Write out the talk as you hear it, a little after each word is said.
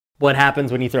What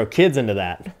happens when you throw kids into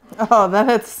that? Oh,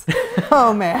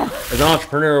 oh man. As an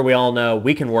entrepreneur, we all know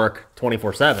we can work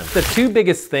 24/7. The two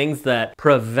biggest things that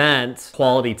prevent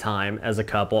quality time as a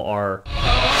couple are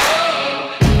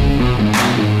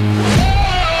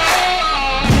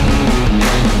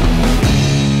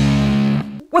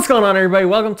What's going on, everybody?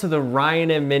 Welcome to the Ryan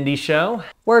and Mindy Show.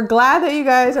 We're glad that you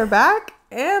guys are back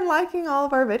and liking all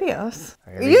of our videos.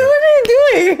 What are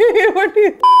you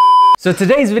doing? So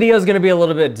today's video is going to be a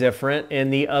little bit different.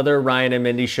 In the other Ryan and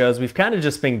Mindy shows, we've kind of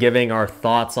just been giving our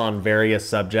thoughts on various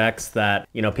subjects that,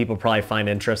 you know, people probably find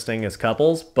interesting as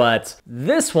couples. But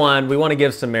this one, we want to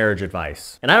give some marriage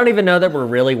advice. And I don't even know that we're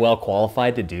really well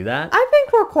qualified to do that. I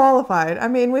think we're qualified. I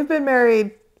mean, we've been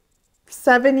married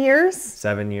 7 years.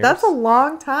 7 years. That's a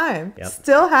long time. Yep.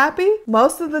 Still happy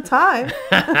most of the time.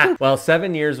 Well,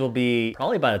 7 years will be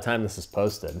probably by the time this is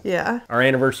posted. Yeah. Our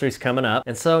anniversary's coming up.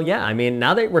 And so, yeah, I mean,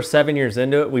 now that we're 7 years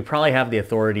into it, we probably have the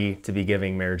authority to be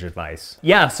giving marriage advice.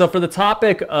 Yeah, so for the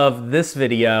topic of this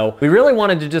video, we really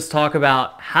wanted to just talk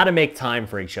about how to make time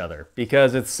for each other,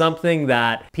 because it's something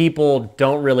that people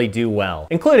don't really do well,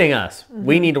 including us.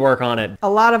 We need to work on it. A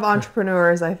lot of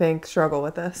entrepreneurs, I think, struggle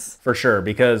with this. For sure,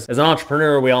 because as an entrepreneur,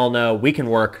 we all know we can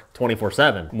work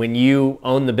 24/7. When you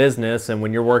own the business and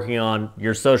when you're working on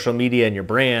your social media and your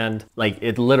brand, like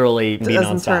it literally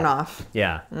doesn't turn off.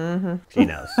 Yeah, she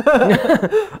knows.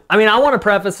 I mean, I want to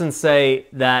preface and say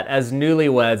that as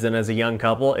newlyweds and as a young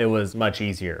couple, it was much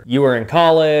easier. You were in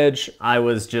college. I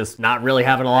was just not really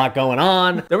having a lot going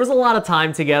on. There was a lot of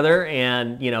time together,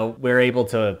 and you know, we were able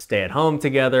to stay at home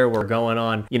together. We're going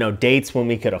on, you know, dates when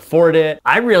we could afford it.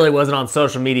 I really wasn't on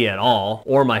social media at all,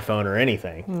 or my phone or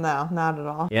anything. No, not at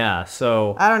all. Yeah,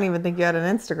 so I don't even think you had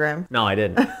an Instagram. No, I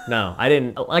didn't. No, I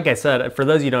didn't. Like I said, for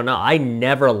those of you who don't know, I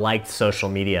never liked social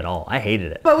media at all. I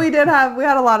hated it. But we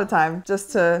had a lot of time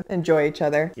just to enjoy each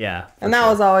other. Yeah. And that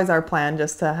was always our plan,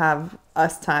 just to have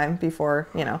us time before,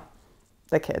 you know,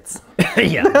 the kids.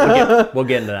 Yeah, we'll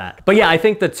get into that. But yeah, I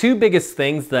think the two biggest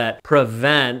things that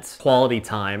prevent quality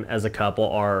time as a couple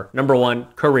are, number one,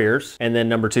 careers, and then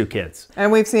number two, kids.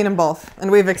 And we've seen them both,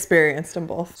 and we've experienced them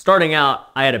both. Starting out,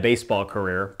 I had a baseball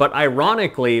career, but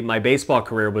ironically, my baseball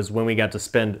career was when we got to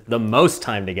spend the most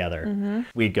time together.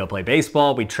 We'd go play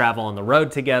baseball, we'd travel on the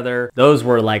road together. Those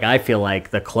were like, I feel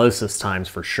like the closest times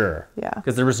for sure. Yeah.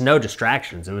 Because there was no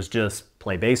distractions. It was just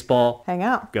play baseball, hang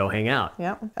out, go hang out.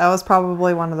 Yep. That was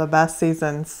probably one of the best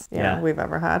seasons we've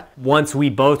ever had. Once we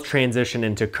both transitioned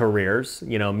into careers,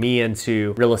 you know, me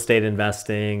into real estate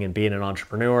investing and being an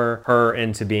entrepreneur, her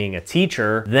into being a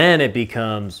teacher, then it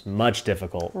becomes much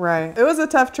difficult. Right. It was a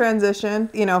tough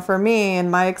transition. You know, for me, in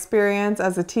my experience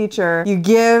as a teacher, you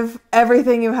give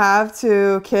everything you have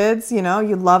to kids, you know,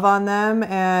 you love on them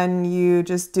and you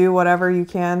just do whatever you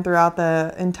can throughout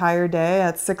the entire day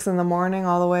at 6 in the morning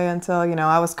all the way until, you know,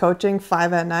 I was coaching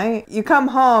 5 at night. You come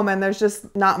home and there's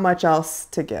just not much else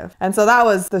to give. And so that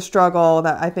was the struggle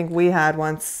that I think we had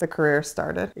once the career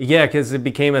started. Yeah, because it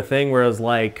became a thing where it was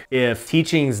like, if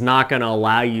teaching's not going to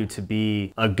allow you to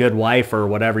be a good wife or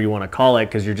whatever you want to call it,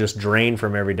 because you're just drained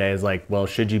from every day, is like, well,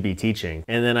 should you be teaching?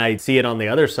 And then I see it on the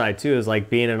other side too, is like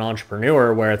being an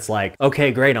entrepreneur, where it's like,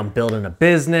 okay, great, I'm building a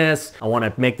business. I want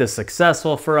to make this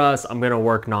successful for us. I'm going to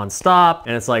work nonstop.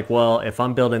 And it's like, well, if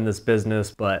I'm building this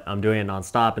business, but I'm doing it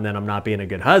nonstop and then I'm not being a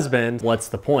good husband, what's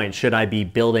the point? Should I be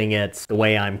building it the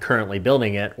way I'm currently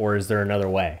building it, or is there another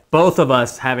way? Both of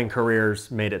us having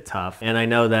careers made it tough. And I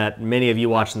know that many of you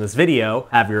watching this video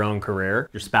have your own career.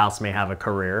 Your spouse may have a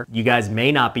career. You guys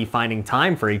may not be finding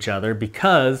time for each other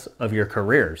because of your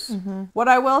careers. What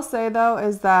I will say though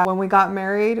is that when we got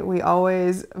married, we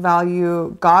always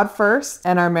value God first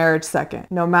and our marriage second,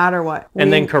 no matter what.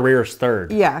 And then careers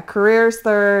third. Yeah, careers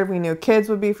third. We knew kids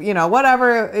would be, you know,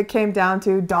 whatever it came down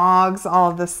to, dogs,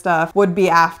 all of this stuff would be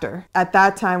after. At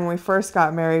that time when we first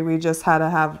got married, we just had to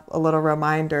have a little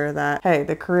reminder that, hey,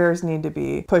 the careers need to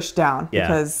be pushed down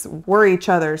because we're each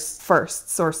other's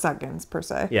firsts or seconds per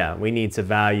se. Yeah, we need to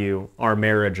value our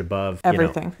marriage above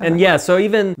everything. You know. And yeah, so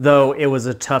even though it was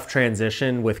a tough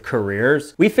transition with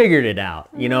careers, we figured it out.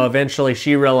 You know, eventually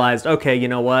she realized, okay, you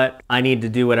know what? I need to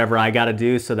do whatever I got to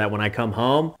do so that when I come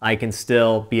home, I can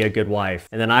still be a good wife.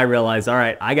 And then I realized, all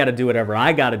right, I got to do whatever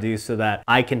I got to do so that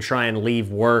I can try and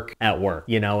leave work at work,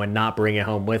 you know, and not bring it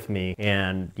home with me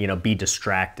and, you know, be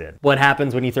distracted. What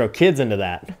happens when you throw kids into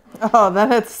that? Oh,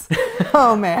 then it's,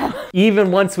 oh man.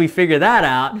 Even once we figure that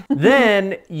out,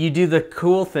 then you do the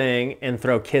cool thing and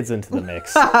throw kids into the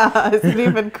mix. Is it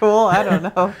even cool? I don't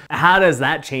know. How does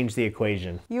that change the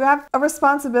equation? You have a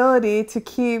responsibility to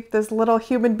keep this little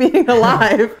human being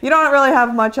alive. You don't really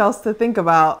have much else to think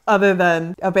about other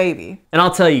than a baby. And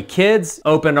I'll tell you, kids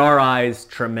opened our eyes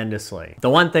tremendously. The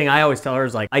one thing I always tell her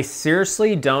is like, I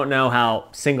seriously don't know how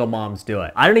single moms do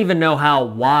it. I don't even know how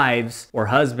wives or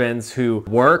husbands who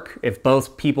work, if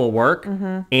both people work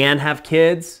and have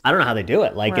kids, I don't know how they do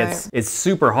it. Like it's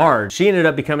super hard. She ended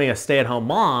up becoming a stay-at-home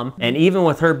mom, and even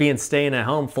with her being staying at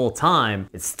home full time,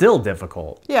 it's still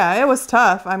difficult. Yeah, it was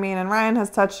tough. I mean, and Ryan has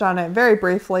touched on it very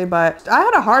briefly, but I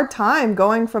had a hard time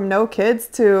going from no kids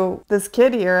to this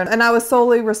kid here, and I was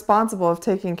solely responsible of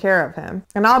taking care of him.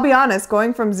 And I'll be honest,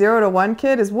 going from 0 to 1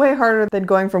 kid is way harder than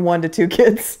going from 1 to 2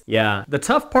 kids. Yeah, the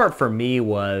tough part for me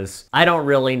was I don't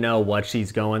really know what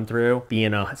she's going through,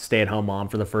 being a stay-at-home mom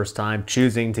for the first time,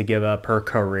 choosing to give up her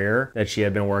career that she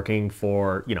had been working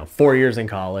for, 4 years in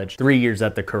college, 3 years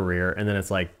at the career, and then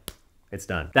it's like, it's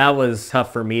done. That was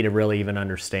tough for me to really even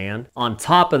understand. On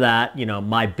top of that,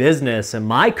 my business and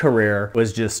my career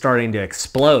was just starting to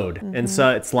explode. And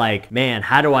so it's like, man,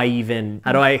 how do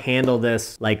I handle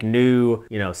this like new,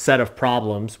 set of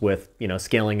problems with,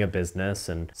 scaling a business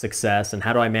and success? And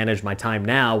how do I manage my time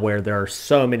now where there are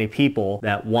so many people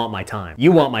that want my time?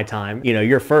 You want my time,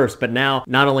 you're first, but now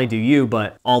not only do you,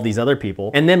 but all these other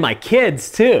people, and then my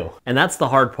kids too. And that's the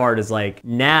hard part is like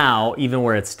now, even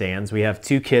where it stands, we have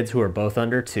 2 kids who are both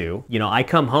under 2. I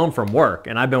come home from work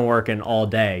and I've been working all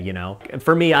day, And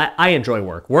for me, I enjoy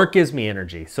work. Work gives me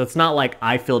energy. So it's not like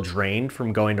I feel drained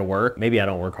from going to work. Maybe I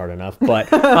don't work hard enough, but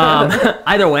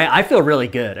either way, I feel really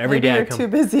good every day. You're too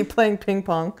busy playing ping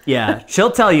pong. Yeah. She'll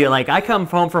tell you, like, I come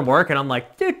home from work and I'm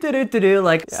like,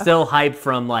 still hyped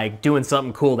from like doing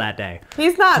something cool that day.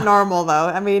 He's not normal though.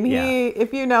 I mean,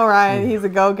 if you know Ryan, he's a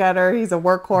go-getter. He's a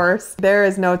workhorse. There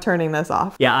is no turning this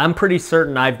off. Yeah. I'm pretty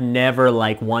certain I've never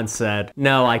like once said,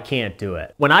 no, I can't do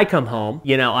it. When I come home,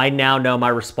 I now know my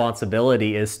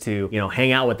responsibility is to,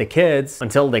 hang out with the kids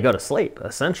until they go to sleep,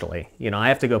 essentially. I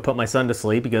have to go put my son to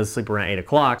sleep because I sleep around 8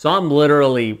 o'clock. So I'm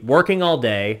literally working all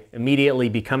day, immediately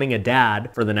becoming a dad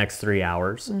for the next 3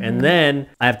 hours. And then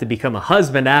I have to become a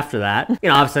husband after that.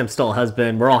 Obviously I'm still a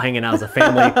husband. We're all hanging out as a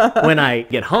family when I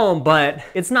get home, but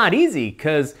it's not easy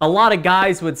because a lot of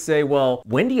guys would say, well,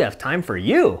 when do you have time for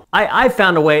you? I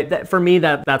found a way that for me,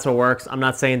 that's what works. I'm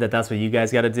not saying that that's what you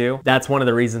guys got to do. That's one of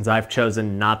the reasons I've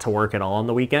chosen not to work at all on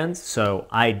the weekends. So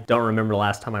I don't remember the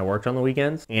last time I worked on the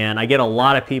weekends. And I get a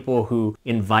lot of people who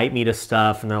invite me to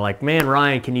stuff and they're like, man,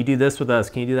 Ryan, can you do this with us?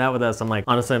 Can you do that with us? I'm like,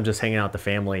 honestly, I'm just hanging out with the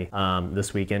family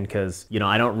this weekend because,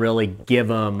 I don't really give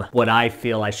them what I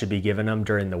feel I should be giving them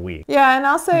during the week. Yeah. And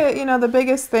I'll say, the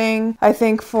biggest thing I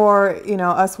think for,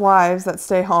 us wives that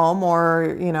stay home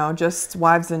or, just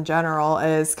wives in general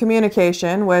is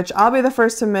communication, which I'll be the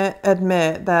first to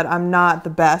admit that I'm not the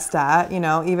best at.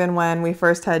 Even when we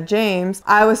first had James,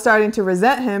 I was starting to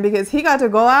resent him because he got to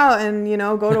go out and,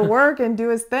 go to work and do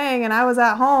his thing. And I was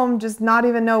at home just not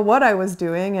even know what I was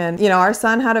doing. And, our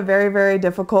son had a very, very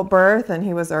difficult birth and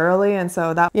he was early. And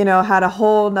so that, had a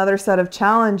whole nother set of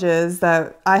challenges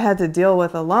that I had to deal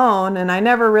with alone. And I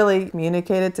never really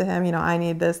communicated to him, I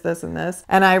need this, this, and this.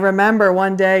 And I remember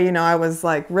one day, I was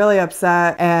like really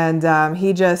upset and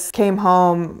he just came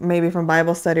home maybe from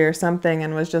Bible study or something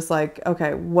and was just like,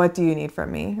 okay, what do you need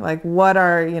from me? Like, what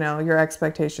are, your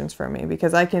expectations from me?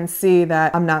 Because I can see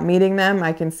that I'm not meeting them.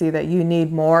 I can see that you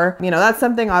need more. That's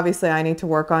something obviously I need to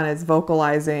work on is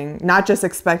vocalizing, not just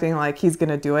expecting like he's going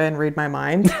to do it and read my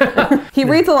mind. He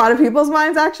reads a lot of people's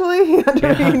minds actually.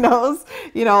 He knows,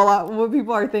 a lot what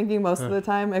people are thinking most of the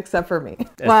time, except for me.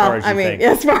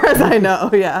 As far as I know,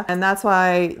 yeah. And that's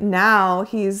why now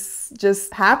he's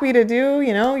just happy to do,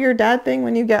 your dad thing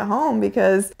when you get home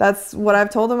because that's what I've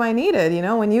told him I needed.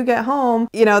 When you get home,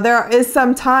 there is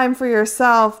some time for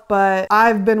yourself, but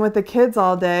I've been with the kids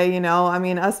all day,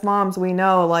 us moms, we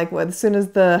know like as soon as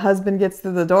the husband gets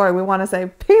through the door, we want to say,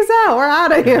 peace out, we're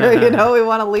out of here. We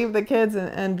want to leave the kids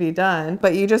and be done.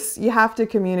 But you have to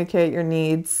communicate your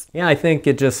needs. Yeah, I think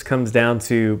it just comes down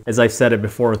to, as I've said it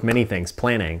before with many things,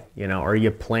 planning. Are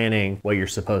you planning what you're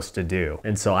supposed to do?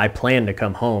 And so I plan to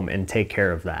come home and take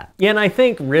care of that. Yeah, and I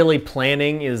think really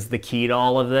planning is the key to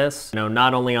all of this. Not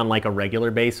not only on like a regular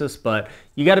basis, but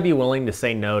you got to be willing to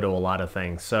say no to a lot of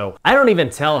things. So I don't even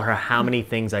tell her how many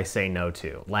things I say no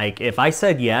to. Like if I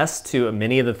said yes to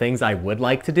many of the things I would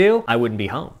like to do, I wouldn't be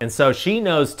home. And so she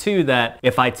knows too that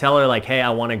if I tell her like, hey, I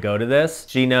want to go to this,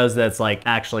 she knows that's like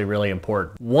actually really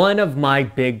important. One of my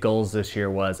big goals this year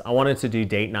was I wanted to do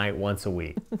date night once a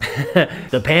week.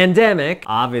 The pandemic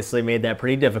obviously made that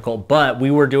pretty difficult, but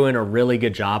we were doing a really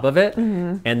good job of it.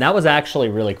 And that was actually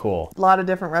really cool. A lot of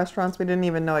different restaurants we didn't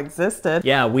even know existed.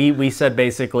 Yeah, we said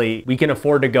basically we can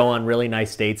afford to go on really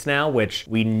nice dates now, which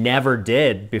we never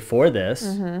did before this.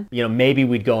 You know, maybe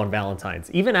we'd go on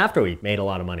Valentine's, even after we made a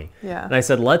lot of money. Yeah. And I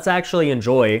said, let's actually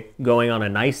enjoy going on a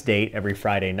nice date every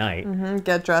Friday night.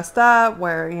 Get dressed up,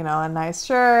 wear, you know, a nice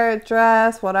shirt,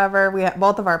 dress, whatever.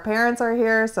 Both of our parents are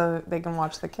here, so they can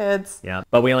watch the kids. Yeah,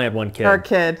 but we only had one kid. Our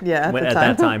kid, yeah, at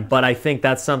that time. But I think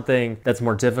that's something that's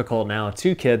more difficult now,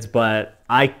 2 kids, but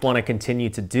I want to continue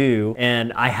to do,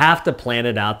 and I have to plan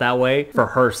it out that way for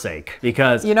her sake,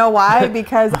 because you know why?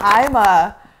 Because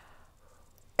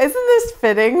isn't this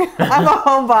fitting? I'm a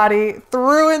homebody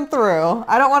through and through.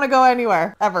 I don't want to go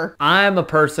anywhere, ever. I'm a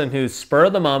person who's spur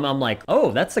of the moment. I'm like,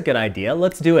 oh, that's a good idea.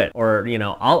 Let's do it. Or, you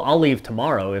know, I'll leave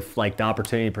tomorrow if like the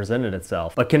opportunity presented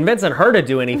itself. But convincing her to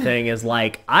do anything is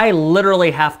like, I literally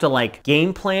have to like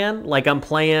game plan. Like I'm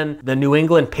playing the New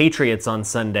England Patriots on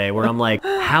Sunday where I'm like,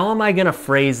 how am I going to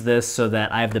phrase this so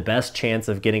that I have the best chance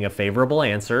of getting a favorable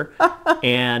answer?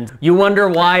 And you wonder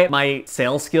why my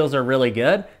sales skills are really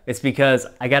good. It's because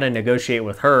I got to negotiate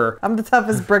with her. I'm the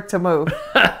toughest brick to move.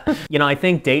 You know, I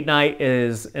think date night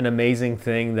is an amazing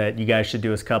thing that you guys should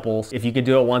do as couples. If you could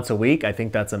do it once a week, I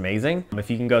think that's amazing. If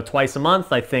you can go twice a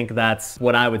month, I think that's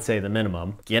what I would say the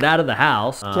minimum. Get out of the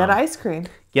house. Get ice cream.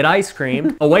 Get ice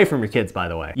cream away from your kids, by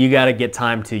the way. You got to get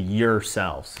time to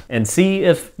yourselves and see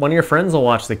if one of your friends will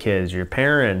watch the kids, your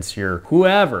parents, your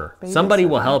whoever. Somebody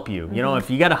will help you. You know, if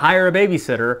you got to hire a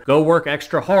babysitter, go work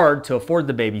extra hard to afford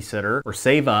the babysitter or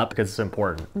save up because it's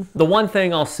important. The one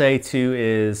thing I'll say too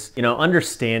is, you know,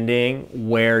 understanding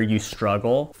where you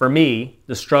struggle. For me,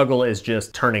 the struggle is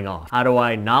just turning off. How do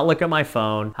I not look at my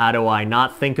phone? How do I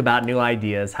not think about new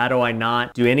ideas? How do I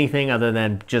not do anything other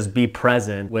than just be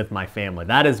present with my family?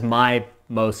 That is my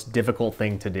most difficult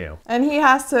thing to do. And he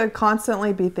has to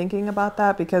constantly be thinking about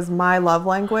that because my love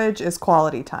language is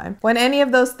quality time. When any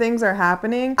of those things are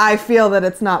happening, I feel that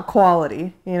it's not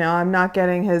quality. You know, I'm not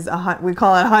getting his, we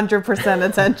call it 100%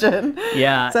 attention.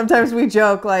 Yeah. Sometimes we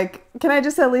joke like, can I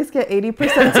just at least get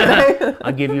 80% today?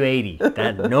 I'll give you 80.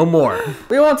 No more.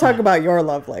 We won't talk about your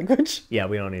love language. Yeah,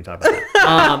 we don't need to talk about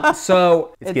that.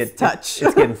 So it's touch.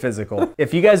 It's getting physical.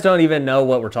 If you guys don't even know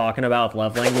what we're talking about with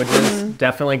love languages,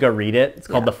 definitely go read it. It's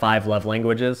called The 5 Love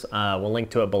Languages. We'll link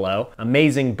to it below.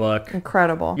 Amazing book.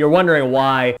 Incredible. You're wondering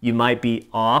why you might be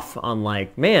off on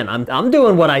like, man, I'm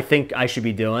doing what I think I should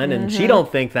be doing, and she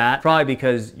don't think that. Probably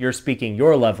because you're speaking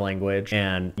your love language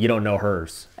and you don't know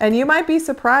hers. And you might be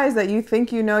surprised that you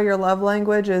think you know your love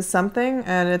language is something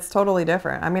and it's totally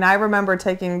different. I mean, I remember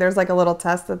there's like a little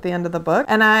test at the end of the book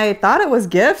and I thought it was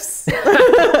gifts.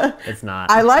 It's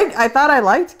not. I thought I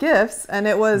liked gifts and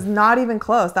it was not even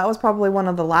close. That was probably one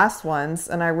of the last ones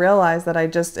and I realized that I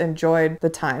just enjoyed the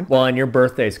time. Well, and your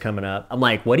birthday's coming up. I'm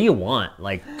like, what do you want?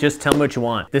 Like, just tell me what you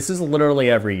want. This is literally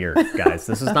every year, guys.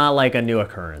 This is not like a new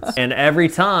occurrence. And every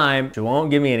time, she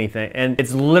won't give me anything. And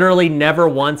it's literally never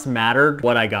once mattered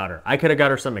what I got her. I could have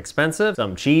got her something expensive,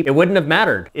 something cheap. It wouldn't have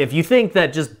mattered. If you think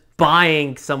that just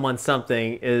buying someone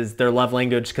something is their love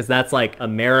language because that's like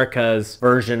America's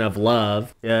version of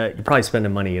love, you're probably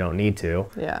spending money you don't need to.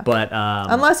 Yeah. But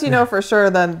unless you know for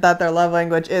sure then that their love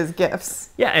language is gifts.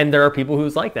 Yeah, and there are people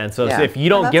who's like that. And so if you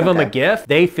don't give them a gift,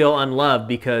 they feel unloved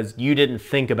because you didn't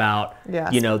think about,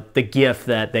 you know, the gift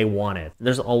that they wanted.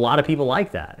 There's a lot of people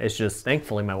like that. It's just,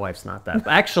 thankfully, my wife's not that.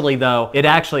 Actually, though, it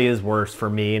actually is worse for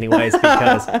me anyways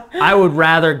because I would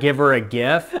rather give her a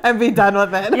gift. And be done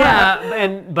with it.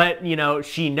 Yeah, but you know,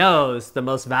 she knows the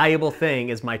most valuable thing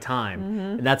is my time.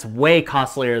 And that's way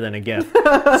costlier than a gift.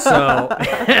 So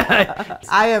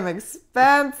I am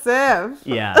expensive.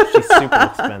 Yeah, she's super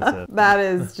expensive. That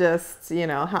is just, you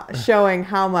know, showing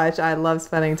how much I love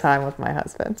spending time with my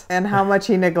husband and how much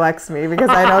he neglects me because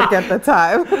I don't get the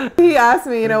time. He asked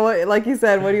me, you know, what, like you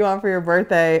said, what do you want for your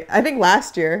birthday? I think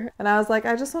last year. And I was like,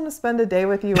 I just want to spend a day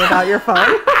with you without your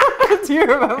phone. Do you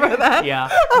remember that? Yeah.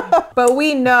 But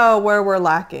we know where we're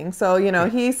lacking. So, you know,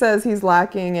 he says he's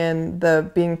lacking in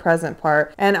the being present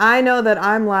part. And I know that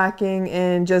I'm lacking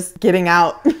in just getting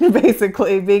out,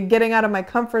 basically, getting out of my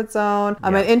comfort zone.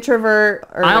 I'm an introvert.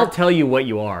 I'll tell you what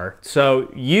you are.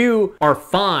 So you are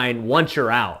fine once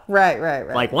you're out. Right.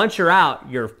 Like once you're out,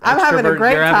 you're I'm having a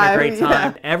great you're time. having a great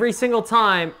time. Yeah. Every single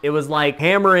time, it was like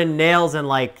hammering nails and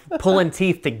like pulling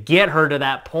teeth to get her to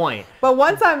that point. But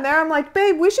once I'm there, I'm like,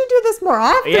 babe, we should do this more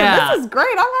often. Yeah. This is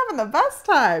great. I'm having the best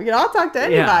time. You know, I'll talk to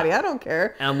anybody. I don't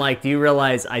care. And I'm like, do you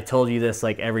realize I told you this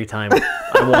like every time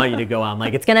I want you to go out? I'm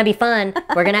like, It's gonna be fun.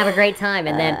 We're gonna have a great time,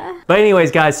 and then. But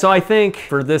anyways, guys, so I think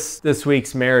for this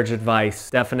week's marriage advice,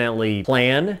 definitely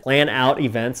plan out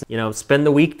events. You know, spend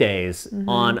the weekdays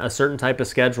on a certain type of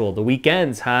schedule, the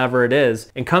weekends, however it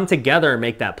is, and come together and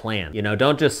make that plan. You know,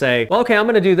 don't just say, well, okay, I'm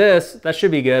gonna do this. That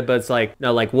should be good. But it's like,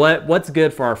 no, like what's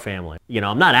good for our family? You know,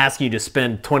 I'm not asking you to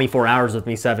spend 24 hours with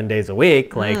me 7 days a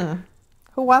week. Like,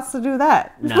 Who wants to do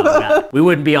that? no, we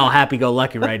wouldn't be all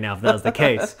happy-go-lucky right now if that was the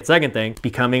case. Second thing,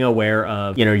 becoming aware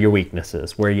of, you know, your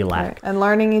weaknesses, where you lack. Right. And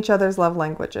learning each other's love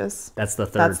languages. That's the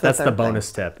third. That's the third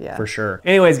bonus thing. tip, Yeah. for sure.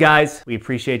 Anyways, guys, we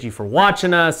appreciate you for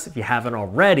watching us. If you haven't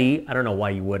already, I don't know why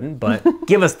you wouldn't, but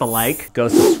give us the like. Go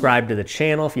subscribe to the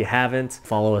channel if you haven't.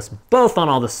 Follow us both on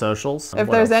all the socials. If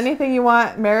What there's else? anything you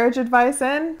want marriage advice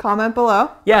in, comment below.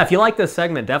 Yeah, if you like this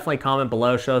segment, definitely comment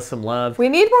below. Show us some love. We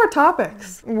need more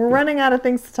topics. We're running out of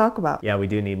things to talk about. Yeah, we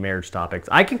do need marriage topics.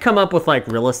 I can come up with like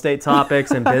real estate topics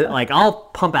and like I'll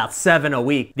pump out 7 a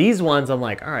week. These ones I'm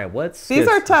like, all right, what's These good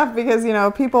are tough because, you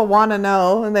know, people want to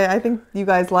know, and I think you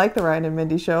guys like the Ryan and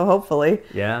Mindy Show, hopefully.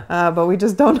 Yeah. But we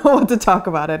just don't know what to talk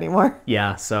about anymore.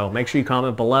 Yeah, so make sure you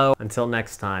comment below. Until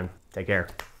next time, take care.